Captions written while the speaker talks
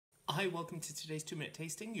Hi, welcome to today's 2-minute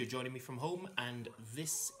tasting. You're joining me from home, and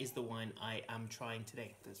this is the wine I am trying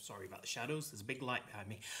today. Sorry about the shadows, there's a big light behind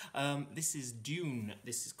me. This is Dune.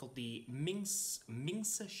 This is called the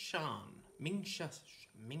Mingsha Shan. Mingsha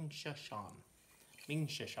Shan.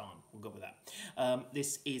 We'll go with that.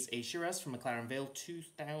 This is a Shiraz from McLaren Vale,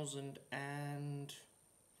 2000 and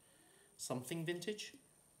something vintage.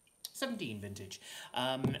 17 vintage,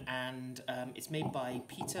 and it's made by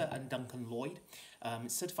Peter and Duncan Lloyd.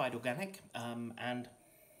 It's certified organic, and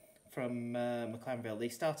from McLaren Vale. They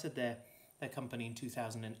started their company in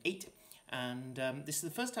 2008, and this is the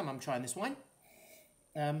first time I'm trying this wine.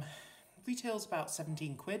 Retails about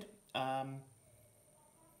 17 quid, and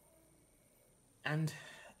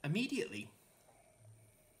immediately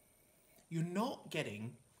you're not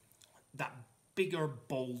getting that bigger,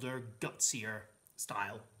 bolder, gutsier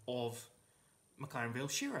style of McLaren Vale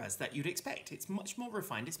Shiraz that you'd expect. It's much more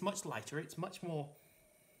refined, it's much lighter, it's much more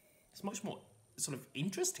sort of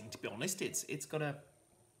interesting, to be honest. It's got a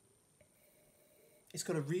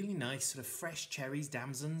really nice sort of fresh cherries,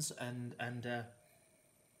 damsons, and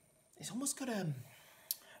it's almost got a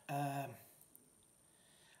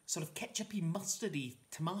sort of ketchupy, mustardy,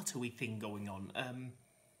 tomatoey thing going on.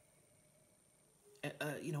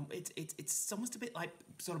 You know, it's almost a bit like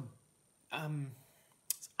sort of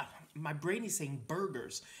my brain is saying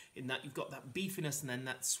burgers, in that you've got that beefiness and then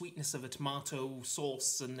that sweetness of a tomato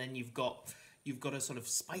sauce, and then you've got a sort of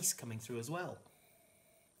spice coming through as well.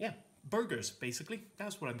 Yeah, burgers, basically.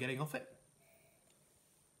 That's what I'm getting off it.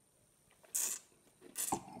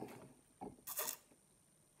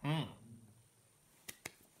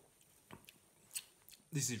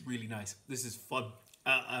 This is really nice. This is fun.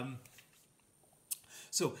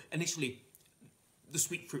 So initially, the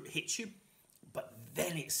sweet fruit hits you, but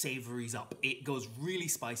then it savouries up. It goes really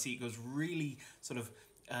spicy, it goes really sort of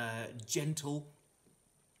gentle,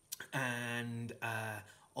 and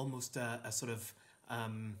almost a sort of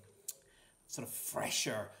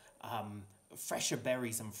fresher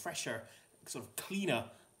berries and fresher, sort of cleaner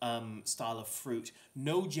style of fruit.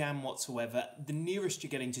 No jam whatsoever. The nearest you're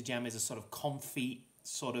getting to jam is a sort of comfy,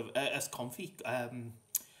 what are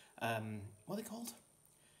they called?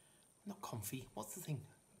 Not comfy, what's the thing?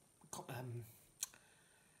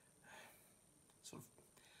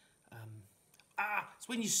 It's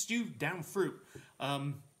when you stew down fruit,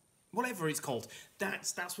 whatever it's called.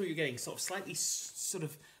 That's what you're getting. Sort of slightly, sort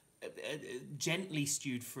of gently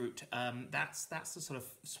stewed fruit. That's the sort of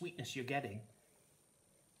sweetness you're getting.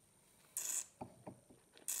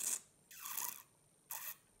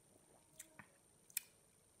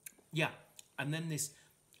 Yeah, and then this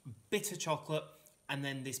bitter chocolate, and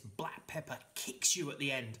then this black pepper kicks you at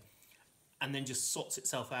the end, and then just sorts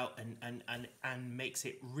itself out and makes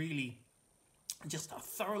it really just a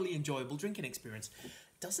thoroughly enjoyable drinking experience.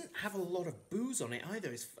 Doesn't have a lot of booze on it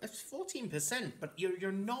either. It's 14%, but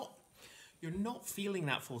you're not feeling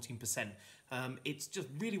that 14%. It's just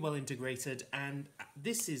really well integrated, and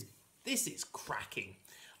this is cracking.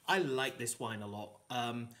 I like this wine a lot.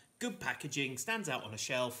 Good packaging, stands out on a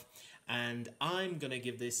shelf, and I'm gonna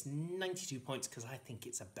give this 92 points because I think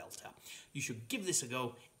it's a belter. You should give this a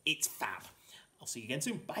go. It's fab. I'll see you again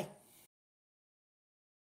soon. Bye.